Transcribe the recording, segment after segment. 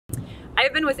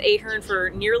I've been with Ahern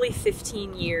for nearly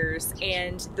 15 years,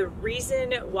 and the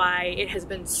reason why it has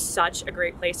been such a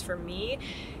great place for me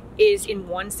is in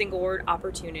one single word: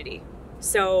 opportunity.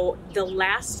 So the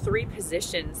last 3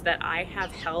 positions that I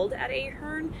have held at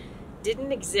Ahern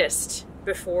didn't exist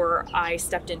before I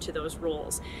stepped into those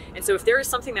roles. And so if there is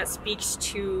something that speaks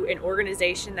to an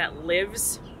organization that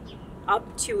lives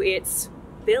up to its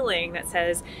billing, that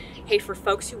says, hey, for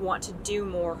folks who want to do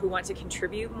more, who want to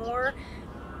contribute more,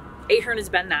 Ahern has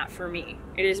been that for me.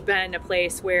 It has been a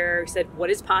place where we said, what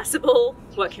is possible?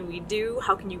 What can we do?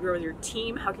 How can you grow your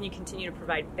team? How can you continue to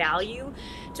provide value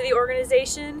to the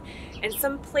organization? And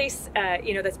some place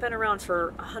that's been around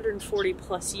for 140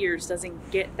 plus years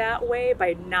doesn't get that way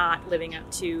by not living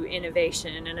up to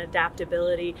innovation and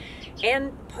adaptability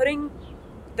and putting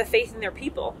the faith in their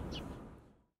people.